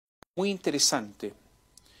muy interesante.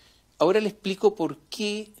 Ahora le explico por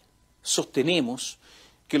qué sostenemos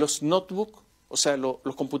que los notebooks, o sea,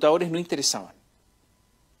 los computadores no interesaban.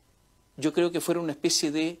 Yo creo que fuera una especie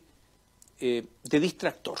de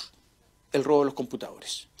distractor el robo de los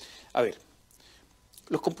computadores. A ver,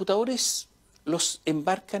 los computadores los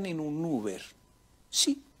embarcan en un Uber.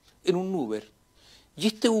 Sí, en un Uber. Y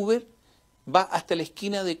este Uber va hasta la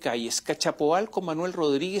esquina de calles Cachapoal con Manuel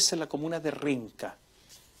Rodríguez en la comuna de Renca.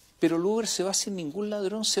 Pero el Uber se va sin ningún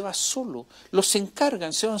ladrón, se va solo. Los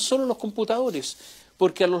encargan, se van solo los computadores,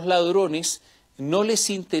 porque a los ladrones no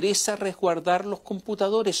les interesa resguardar los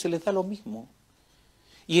computadores, se les da lo mismo.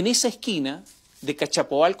 Y en esa esquina de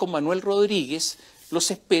Cachapoal con Manuel Rodríguez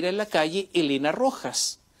los espera en la calle Elena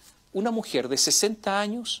Rojas, una mujer de 60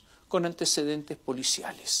 años con antecedentes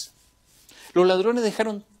policiales. Los ladrones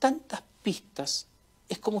dejaron tantas pistas,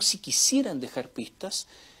 es como si quisieran dejar pistas,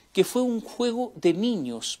 que fue un juego de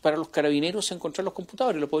niños para los carabineros encontrar los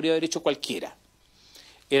computadores, lo podría haber hecho cualquiera.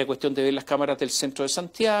 Era cuestión de ver las cámaras del centro de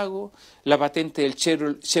Santiago, la patente del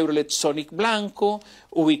Chevrolet Sonic blanco,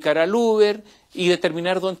 ubicar al Uber y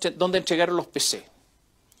determinar dónde entregaron los PC.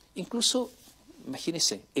 Incluso,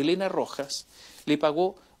 imagínense, Elena Rojas le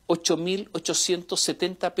pagó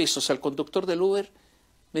 8.870 pesos al conductor del Uber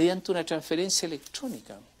mediante una transferencia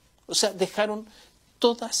electrónica. O sea, dejaron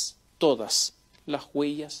todas las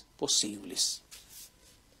huellas posibles.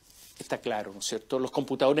 Está claro, ¿no es cierto? Los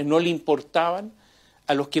computadores no le importaban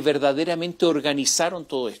a los que verdaderamente organizaron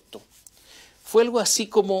todo esto. Fue algo así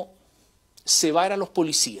como cebar a los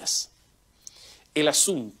policías. El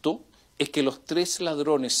asunto es que los 3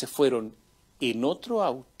 ladrones se fueron en otro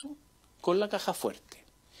auto con la caja fuerte.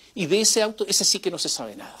 Y de ese auto, ese sí que no se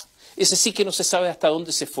sabe nada. Ese sí que no se sabe hasta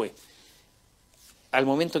dónde se fue. Al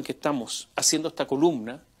momento en que estamos haciendo esta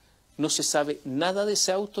columna, no se sabe nada de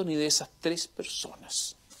ese auto ni de esas 3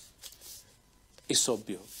 personas. Es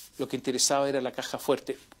obvio. Lo que interesaba era la caja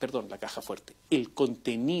fuerte, el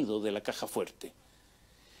contenido de la caja fuerte.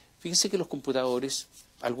 Fíjense que los computadores,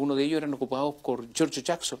 algunos de ellos eran ocupados por George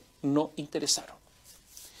Jackson, no interesaron.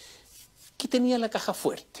 ¿Qué tenía la caja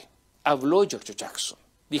fuerte? Habló George Jackson.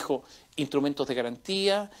 Dijo, instrumentos de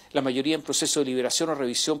garantía, la mayoría en proceso de liberación o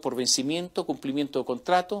revisión por vencimiento, cumplimiento de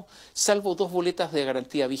contrato, salvo 2 boletas de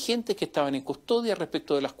garantía vigentes que estaban en custodia,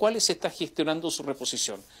 respecto de las cuales se está gestionando su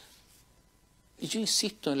reposición. Y yo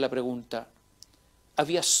insisto en la pregunta,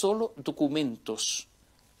 ¿había solo documentos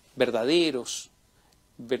verdaderos,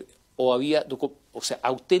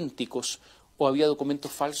 auténticos, o había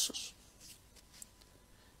documentos falsos?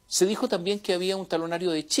 Se dijo también que había un talonario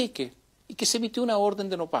de cheque y que se emitió una orden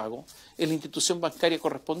de no pago en la institución bancaria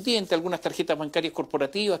correspondiente, algunas tarjetas bancarias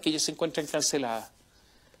corporativas que ya se encuentran canceladas.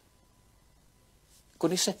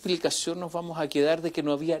 Con esa explicación nos vamos a quedar de que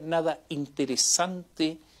no había nada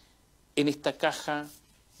interesante en esta caja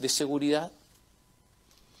de seguridad.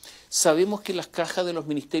 Sabemos que en las cajas de los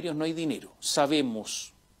ministerios no hay dinero,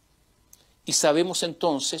 sabemos. Y sabemos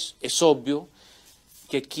entonces, es obvio,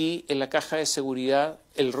 que aquí en la caja de seguridad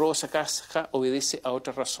el robo de esa caja obedece a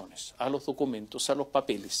otras razones, a los documentos, a los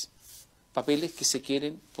papeles. Papeles que se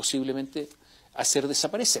quieren posiblemente hacer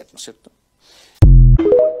desaparecer, ¿no es cierto?